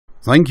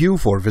Thank you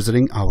for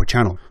visiting our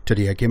channel.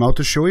 Today I came out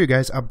to show you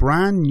guys a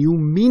brand new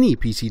mini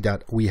PC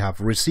that we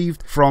have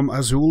received from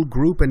Azulle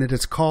Group, and it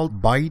is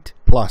called Byte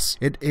Plus.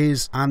 It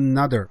is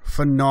another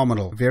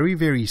phenomenal,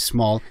 very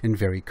small and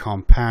very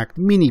compact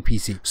mini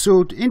PC.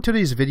 So in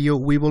today's video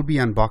we will be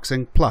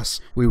unboxing, plus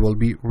we will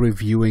be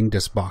reviewing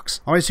this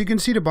box. Alright, so you can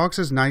see the box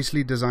is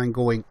nicely designed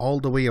going all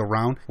the way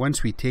around.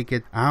 Once we take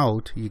it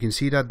out, you can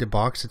see that the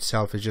box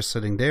itself is just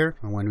sitting there,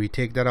 and when we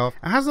take that off,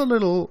 it has a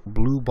little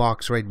blue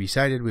box right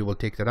beside it. We will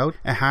take that out.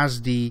 It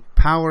has the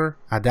power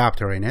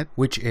adapter in it,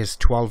 which is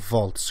 12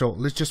 volts. So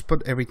let's just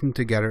put everything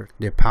together.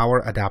 The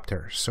power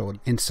adapter. So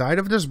inside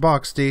of this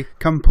box, the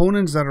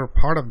components that are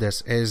part of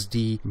this is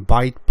the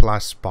Byte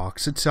Plus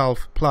box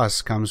itself,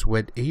 plus comes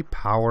with a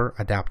power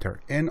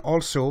adapter, and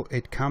also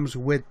it comes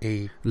with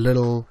a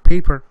little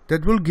paper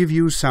that will give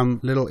you some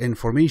little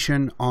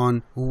information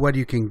on what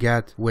you can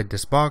get with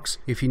this box,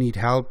 if you need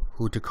help,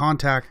 who to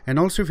contact. And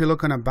also if you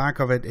look on the back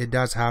of it, it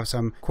does have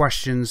some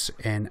questions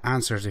and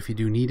answers if you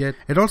do need it.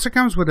 It also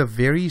comes with a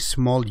very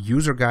small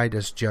user guide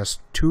that's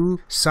just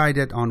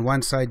two-sided. On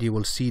one side you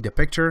will see the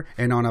picture,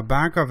 and on the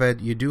back of it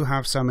you do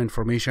have some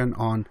information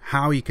on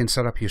how you can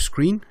set up your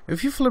screen.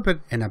 If you flip it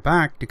in the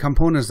back, the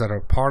components that are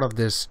part of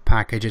this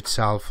package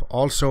itself,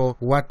 also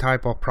what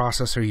type of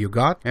processor you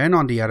got, and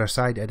on the other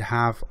side it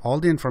have all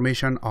the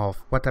information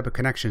of what type of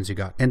connections you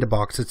got in the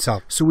box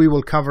itself. So we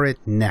will cover it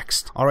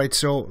next. Alright,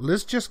 so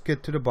let's just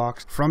get to the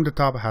box. From the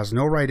top, it has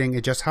no writing.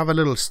 It just have a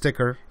little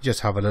sticker,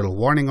 just have a little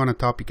warning on the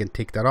top. You can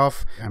take that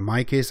off. In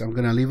my case, I'm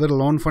gonna leave it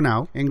alone for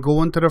now. And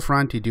go into the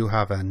front, you do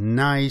have a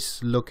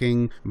nice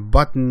looking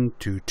button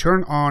to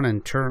turn on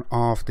and turn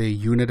off the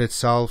unit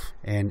itself,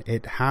 and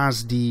it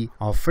has the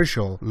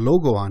official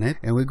logo on it.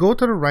 And we go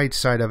to the right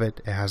side of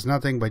it, it has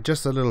nothing but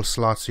just a little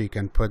slot so you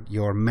can put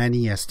your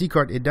mini SD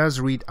card. It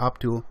does read up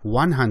to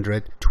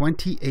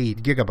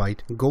 128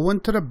 gigabyte. Go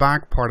into the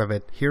back part of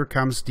it. Here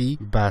comes the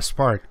best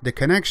part. The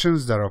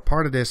connections that are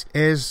part of this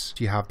is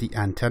you have the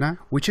antenna,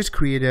 which is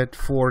created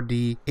for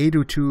the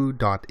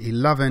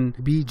 802.11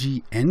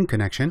 BGN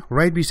connection.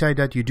 Right beside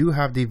that you do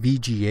have the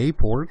VGA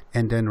port,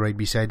 and then right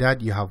beside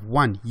that you have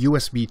one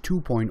USB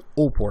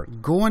 2.0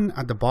 port. Going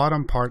at the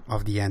bottom part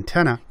of the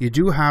antenna, you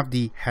do have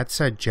the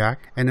headset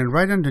jack, and then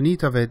right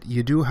underneath of it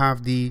you do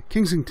have the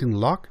Kensington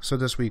lock, so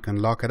this way you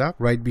can lock it up.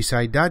 Right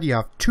beside that you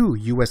have two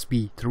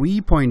USB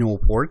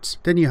 3.0 ports.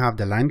 Then you have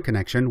the LAN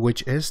connection,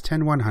 which is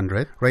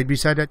 10100. Right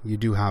beside that you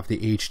do have the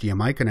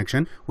HDMI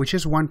connection, which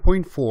is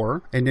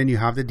 1.4, and then you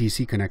have the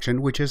DC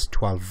connection, which is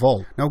 12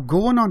 volt. Now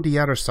going on the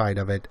other side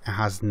of it, it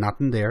has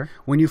nothing there.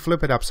 When you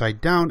flip it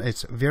upside down,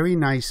 it's very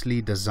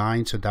nicely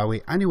designed so that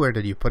way anywhere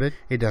that you put it,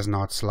 it does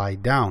not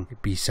slide down.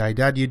 Beside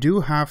that you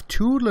do have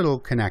two little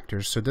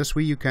connectors, so this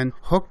way you can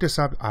hook this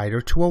up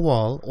either to a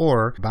wall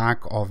or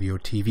back of your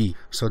TV.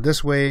 So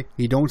this way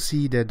you don't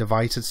see the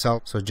device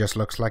itself, so it just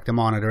looks like the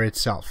monitor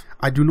itself.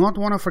 I do not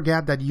want to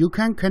forget that you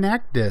can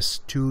connect this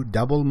to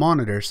double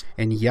monitors,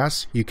 and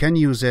yes, you can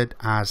use it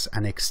as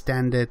an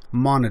extended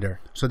monitor.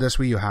 So this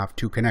way you have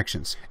two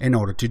connections. In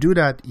order to do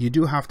that, you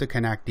do have to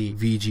connect the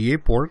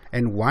VGA port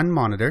and one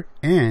monitor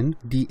and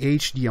the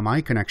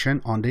HDMI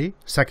connection on the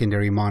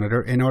secondary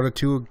monitor in order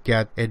to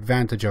get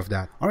advantage of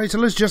that. Alright, so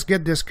let's just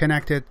get this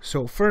connected.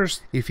 So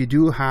first, if you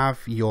do have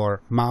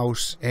your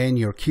mouse and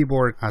your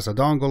keyboard as a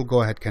dongle,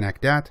 go ahead,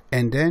 connect that,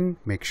 and then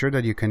make sure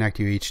that you connect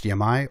your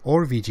HDMI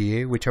or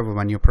VGA, whichever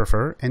one you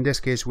prefer. In this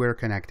case we're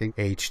connecting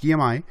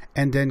HDMI,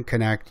 and then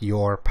connect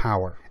your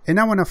power. And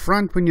now on the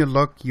front, when you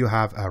look, you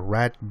have a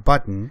red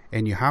button,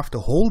 and you have to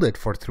hold it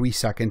for 3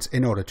 seconds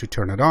in order to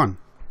turn it on.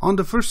 On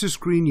the first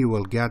screen you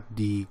will get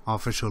the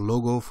official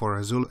logo for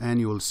Azulle, and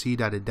you will see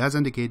that it does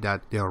indicate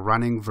that they are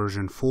running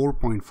version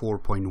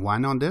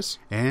 4.4.1 on this.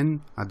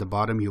 And at the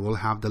bottom you will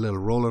have the little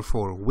roller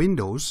for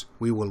Windows.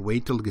 We will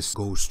wait till this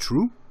goes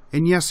through.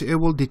 And yes, it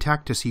will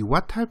detect to see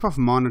what type of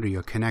monitor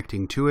you're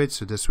connecting to it,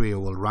 so this way it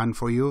will run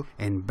for you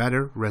in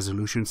better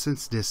resolution,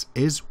 since this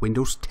is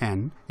Windows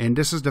 10. And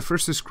this is the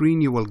first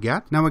screen you will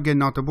get. Now again,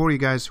 not to bore you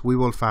guys, we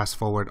will fast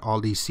forward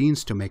all these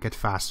scenes to make it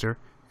faster.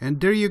 And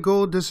there you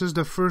go, this is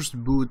the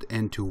first boot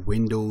into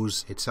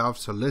Windows itself.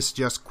 So let's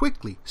just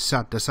quickly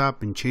set this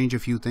up and change a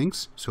few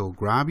things. So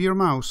grab your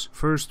mouse.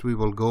 First we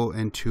will go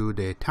into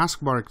the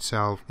taskbar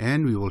itself,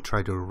 and we will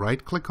try to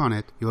right click on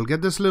it. You will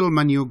get this little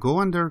menu. Go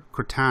under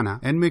Cortana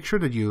and make sure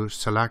that you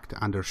select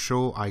under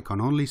show icon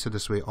only, so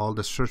this way all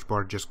the search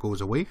bar just goes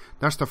away.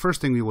 That's the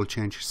first thing we will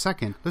change.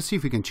 Second, let's see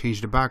if we can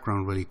change the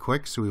background really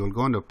quick. So we will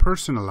go under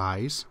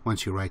personalize.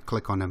 Once you right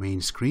click on the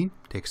main screen,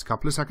 takes a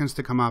couple of seconds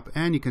to come up,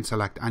 and you can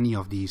select any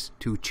of these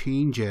to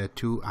change it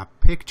to a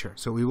picture.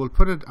 So we will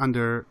put it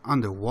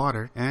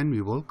underwater, and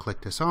we will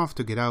click this off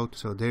to get out.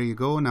 So there you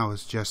go. Now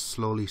it's just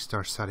slowly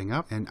start setting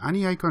up, and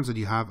any icons that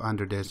you have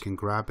under this, you can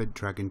grab it,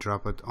 drag and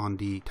drop it on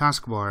the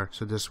taskbar,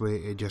 so this way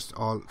it just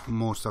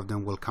most of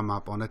them will come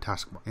up on the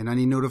taskbar, and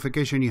any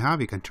notification you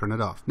have, you can turn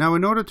it off. Now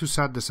in order to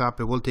set this up,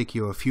 it will take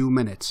you a few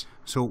minutes.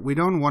 So we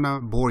don't want to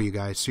bore you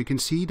guys. So you can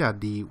see that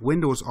the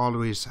windows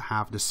always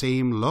have the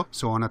same look.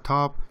 So on the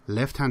top left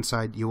left hand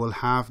side you will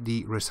have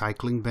the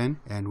recycling bin,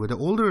 and with the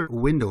older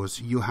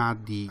Windows you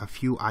had a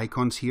few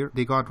icons here.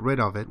 They got rid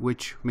of it,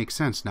 which makes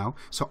sense now.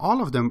 So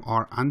all of them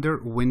are under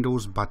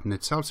Windows button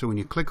itself. So when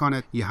you click on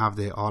it, you have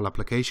the all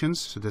applications.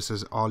 So this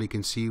is all you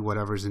can see,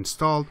 whatever is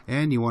installed,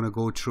 and you want to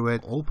go through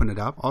it, open it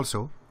up.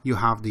 Also, you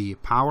have the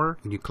power.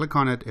 When you click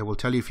on it, it will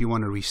tell you if you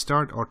want to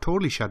restart or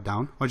totally shut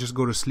down or just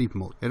go to sleep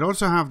mode. It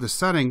also have the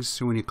settings.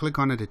 So when you click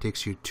on it, it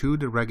takes you to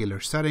the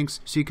regular settings,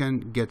 so you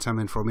can get some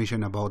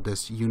information about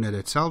this unit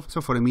itself. So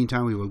for the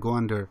meantime, we will go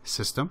under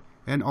System,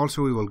 and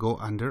also we will go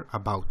under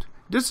About.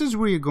 This is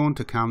where you're going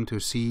to come to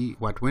see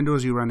what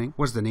Windows you're running,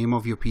 what's the name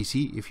of your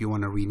PC, if you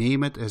want to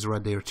rename it is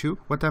right there too,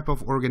 what type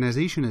of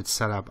organization it's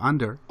set up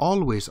under,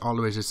 always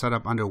it's set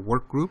up under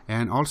work group,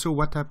 and also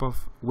what type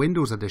of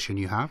Windows edition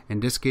you have. In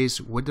this case,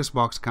 with this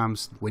box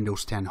comes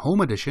Windows 10 Home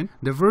Edition,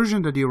 the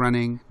version that you're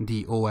running,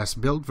 the OS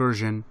build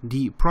version,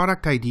 the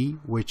product ID,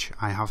 which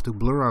I have to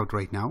blur out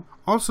right now,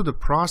 also the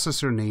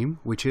processor name,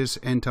 which is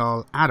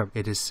Intel Atom.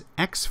 It is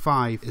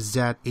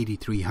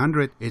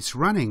X5Z8300. It's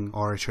running,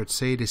 or I should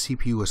say the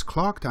CPU is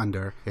clocked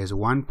under, is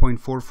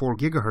 1.44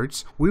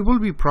 gigahertz. We will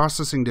be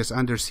processing this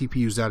under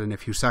CPU Z in a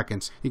few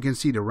seconds. You can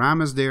see the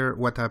RAM is there,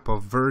 what type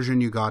of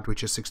version you got,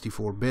 which is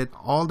 64-bit.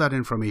 All that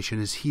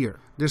information is here.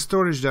 The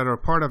storage that are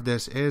part of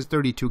this is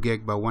 32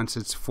 gig, but once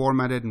it's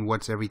formatted and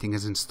once everything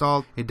is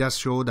installed, it does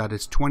show that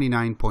it's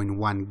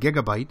 29.1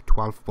 gigabyte,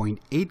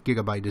 12.8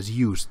 gigabyte is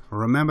used.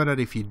 Remember that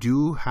if you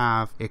do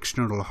have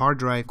external hard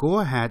drive, go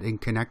ahead and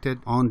connect it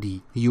on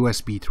the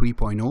USB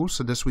 3.0,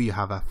 so this way you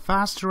have a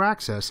faster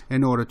access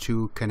in order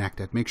to connect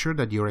it. Make sure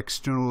that your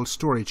external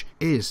storage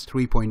is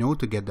 3.0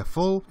 to get the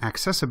full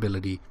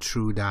accessibility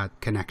through that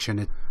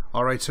connection.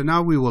 Alright, so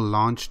now we will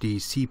launch the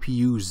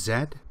CPU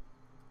Z.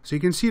 So you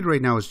can see it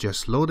right now is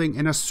just loading,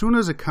 and as soon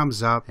as it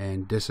comes up,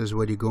 and this is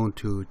what you're going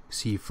to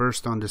see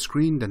first on the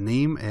screen, the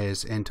name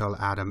is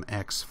Intel Atom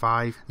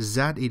X5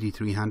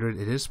 Z8300.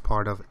 It is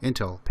part of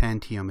Intel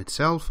Pentium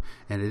itself,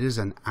 and it is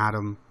an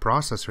Atom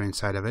processor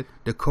inside of it.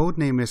 The code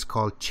name is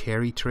called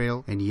Cherry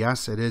Trail, and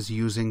yes, it is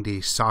using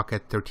the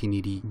socket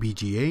 1380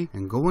 BGA,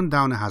 and going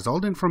down it has all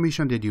the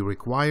information that you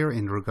require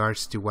in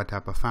regards to what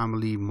type of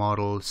family,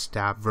 model,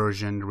 staff,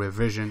 version,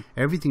 revision.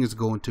 Everything is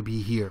going to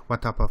be here,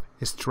 what type of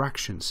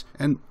instructions,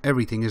 and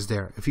everything is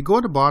there. If you go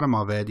to the bottom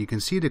of it, you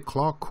can see the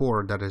clock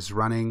core that is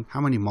running,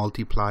 how many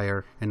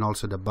multiplier, and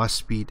also the bus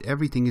speed.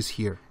 Everything is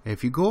here.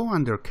 If you go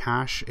under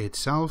cache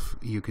itself,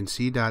 you can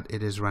see that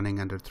it is running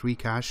under 3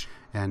 cache,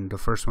 and the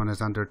first one is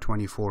under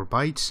 24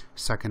 bytes,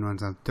 second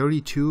one's on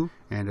 32,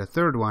 and the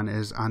third one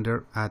is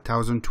under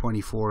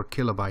 1024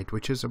 kilobyte,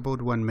 which is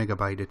about 1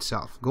 megabyte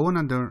itself. Going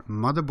under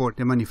motherboard,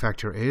 the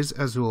manufacturer is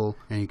Azulle,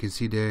 and you can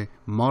see the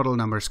model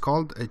number is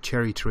called a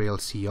Cherry Trail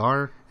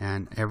CR,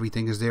 and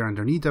everything is there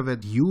underneath of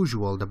it.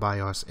 Usual, the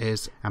BIOS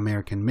is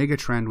American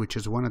Megatrend, which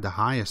is one of the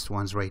highest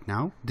ones right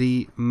now.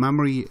 The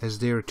memory is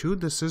there too.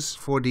 This is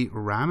for the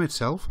RAM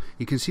itself.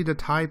 You can see the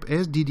type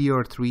is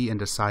DDR3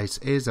 and the size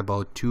is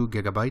about 2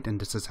 gigabyte,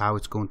 and this is how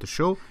it's going to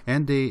show,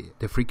 and the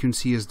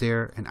frequency is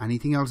there, and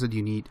anything else that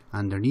you need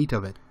underneath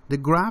of it. The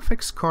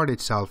graphics card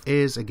itself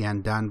is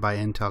again done by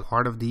Intel,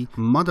 part of the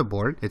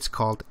motherboard. It's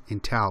called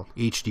Intel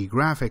HD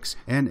Graphics,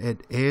 and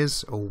it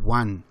is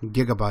 1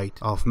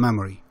 gigabyte of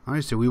memory.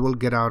 Alright, so we will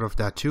get out of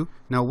that too.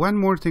 Now one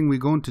more thing we're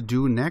going to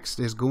do next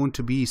is going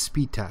to be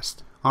speed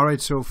test.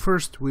 Alright, so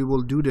first we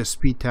will do the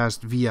speed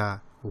test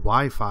via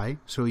Wi-Fi.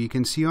 So you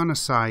can see on the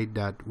side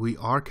that we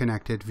are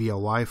connected via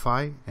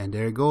Wi-Fi, and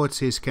there you go, it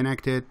says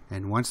connected,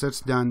 and once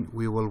that's done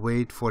we will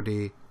wait for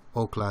the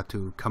Okla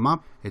to come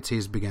up. It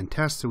says begin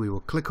test, so we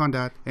will click on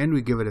that and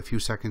we give it a few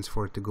seconds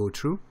for it to go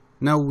through.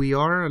 Now we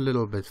are a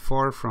little bit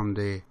far from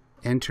the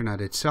internet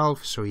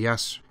itself, so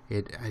yes,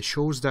 it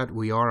shows that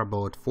we are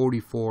about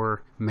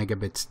 44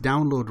 megabits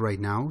download right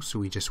now, so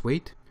we just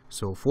wait.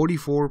 So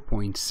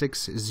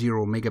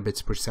 44.60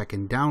 megabits per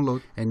second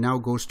download, and now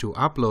goes to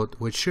upload,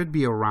 which should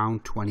be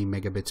around 20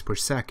 megabits per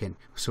second.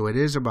 So it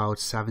is about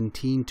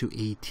 17 to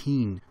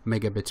 18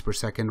 megabits per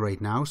second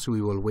right now, so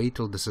we will wait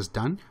till this is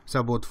done. So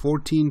about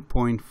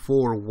 14.41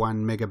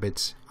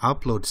 megabits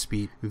upload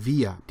speed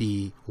via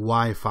the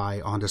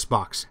Wi-Fi on this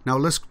box. Now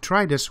let's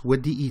try this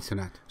with the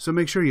Ethernet. So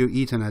make sure your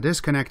Ethernet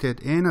is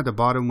connected, and at the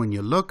bottom when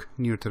you look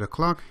near to the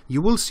clock,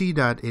 you will see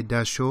that it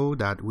does show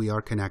that we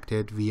are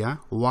connected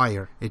via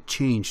wire. It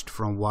changed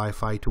from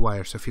Wi-Fi to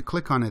wire. So if you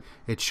click on it,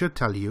 it should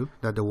tell you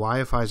that the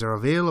Wi-Fi's are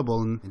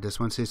available, and this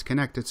one says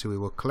connected, so we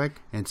will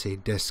click and say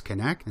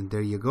disconnect, and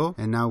there you go.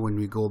 And now when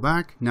we go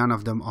back, none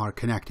of them are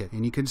connected,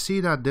 and you can see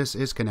that this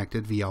is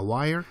connected via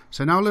wire.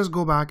 So now let's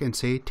go back and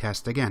say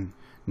test again.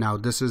 Now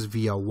this is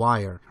via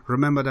wire.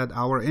 Remember that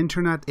our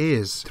internet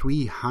is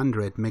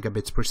 300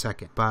 megabits per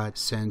second, but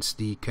since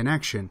the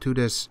connection to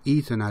this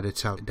Ethernet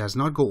itself does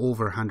not go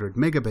over 100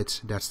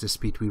 megabits, that's the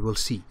speed we will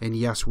see. And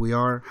yes, we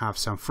have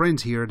some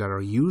friends here that are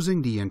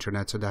using the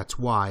internet, so that's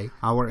why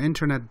our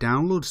internet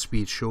download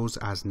speed shows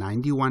as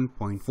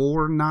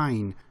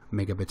 91.49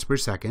 megabits per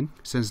second,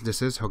 since this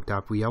is hooked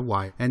up via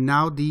wire. And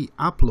now the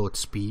upload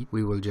speed,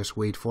 we will just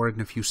wait for it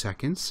in a few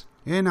seconds.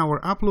 and our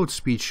upload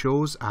speed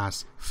shows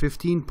as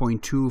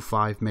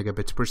 15.25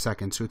 megabits per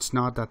second, so it's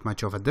not that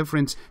much of a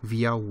difference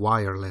via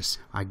wireless.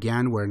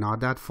 Again, we're not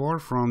that far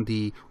from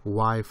the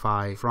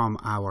Wi-Fi from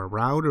our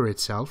router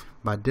itself,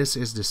 but this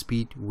is the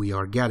speed we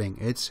are getting.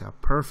 It's a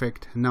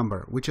perfect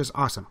number, which is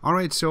awesome.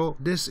 Alright, so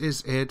this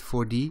is it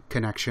for the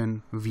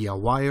connection via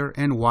wire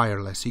and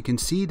wireless. You can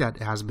see that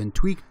it has been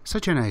tweaked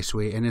such a nice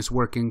way and is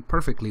working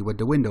perfectly with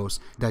the Windows,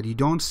 that you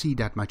don't see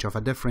that much of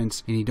a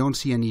difference and you don't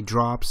see any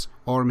drops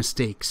or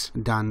mistakes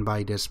done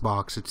by this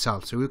box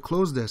itself. So we'll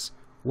close this.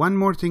 One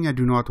more thing I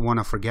do not want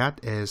to forget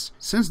is,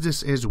 since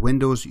this is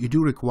Windows, you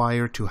do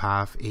require to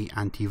have a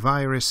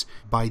antivirus.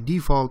 By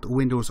default,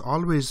 Windows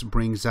always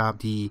brings up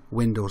the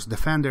Windows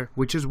Defender,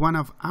 which is one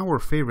of our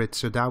favorites,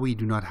 so that we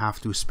do not have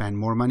to spend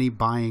more money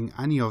buying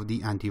any of the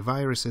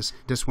antiviruses.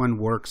 This one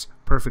works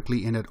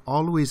perfectly and it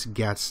always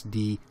gets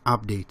the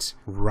updates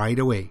right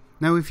away.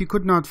 Now, if you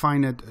could not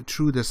find it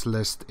through this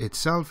list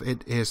itself,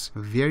 it is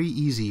very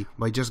easy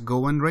by just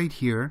going right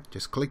here,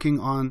 just clicking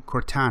on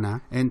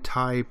Cortana and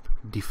type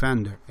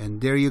Defender,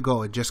 and there you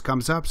go, it just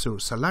comes up. So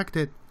select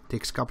it,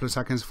 takes a couple of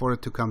seconds for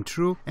it to come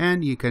through,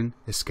 and you can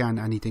scan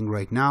anything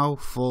right now,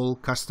 full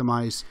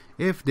customize.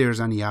 If there's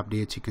any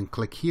updates, you can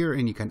click here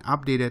and you can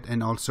update it,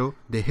 and also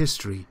the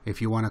history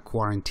if you want to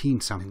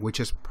quarantine something, which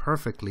is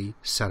perfectly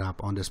set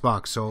up on this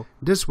box. So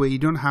this way you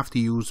don't have to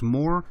use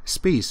more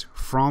space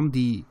from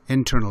the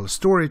internal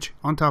storage.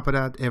 On top of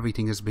that,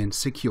 everything has been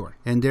secure,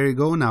 and there you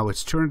go. Now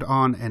it's turned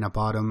on and a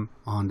bottom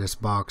on this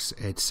box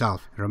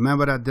itself.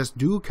 Remember that this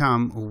do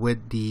come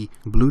with the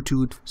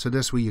Bluetooth, so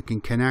this way you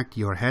can connect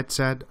your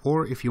headset,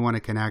 or if you want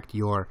to connect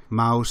your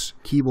mouse,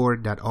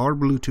 keyboard that are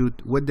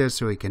Bluetooth with this,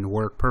 so it can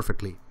work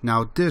perfectly.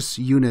 Now this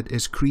unit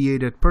is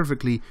created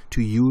perfectly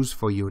to use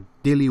for your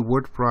daily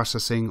word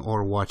processing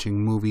or watching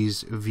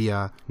movies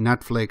via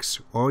Netflix,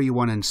 or you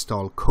want to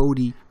install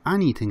Kodi,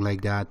 anything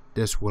like that.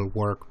 This will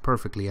work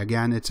perfectly.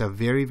 Again, it's a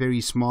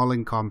very small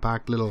and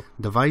compact little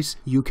device.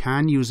 You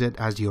can use it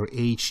as your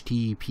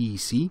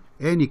HTPC,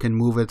 and you can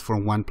move it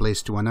from one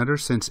place to another,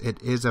 since it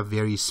is a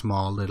very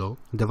small little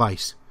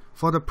device.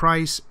 For the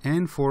price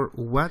and for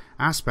what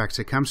aspects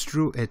it comes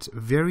through, it's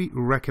very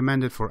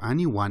recommended for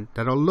anyone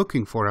that are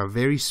looking for a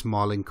very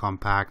small and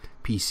compact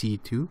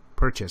PC to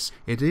purchase.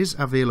 It is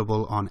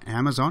available on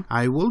Amazon.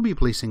 I will be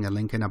placing a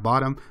link in the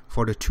bottom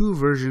for the two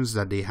versions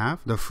that they have.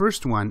 The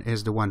first one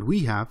is the one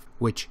we have,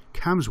 which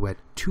comes with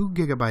 2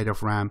 GB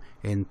of RAM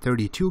and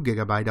 32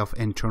 GB of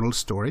internal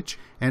storage.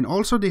 And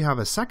also they have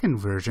a second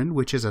version,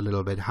 which is a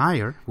little bit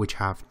higher, which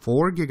have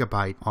 4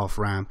 GB of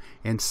RAM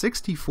and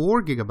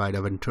 64 GB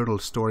of internal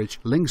storage.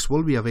 Links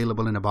will be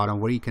available in the bottom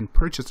where you can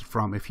purchase it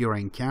from if you're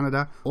in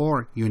Canada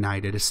or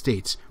United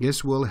States.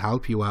 This will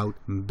help you out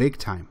big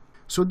time.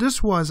 So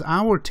this was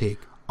our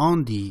take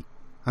on the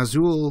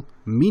Azulle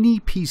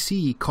mini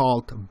PC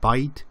called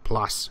Byte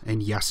Plus.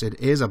 And yes, it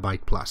is a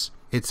Byte Plus.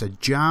 It's a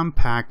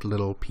jam-packed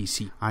little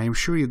PC. I am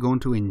sure you're going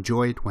to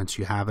enjoy it once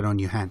you have it on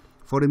your hand.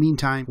 For the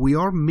meantime, we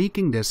are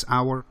making this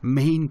our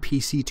main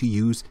PC to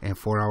use and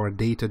for our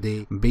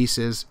day-to-day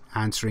basis,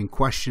 answering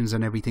questions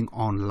and everything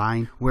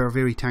online. We're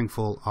very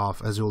thankful of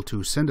Azulle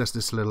to send us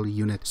this little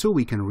unit so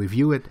we can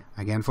review it.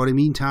 Again, for the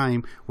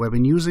meantime, we've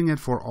been using it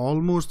for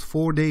almost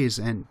 4 days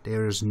and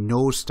there is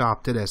no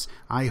stop to this.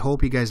 I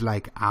hope you guys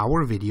like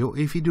our video.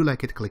 If you do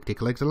like it, click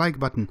the like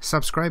button,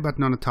 subscribe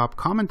button on the top,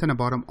 comment on the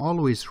bottom.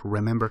 Always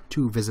remember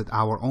to visit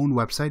our own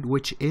website,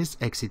 which is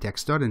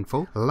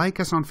xctex.info. Like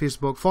us on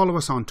Facebook, follow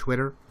us on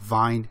Twitter,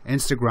 Vine,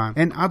 Instagram,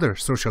 and other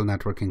social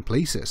networking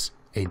places.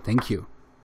 And thank you.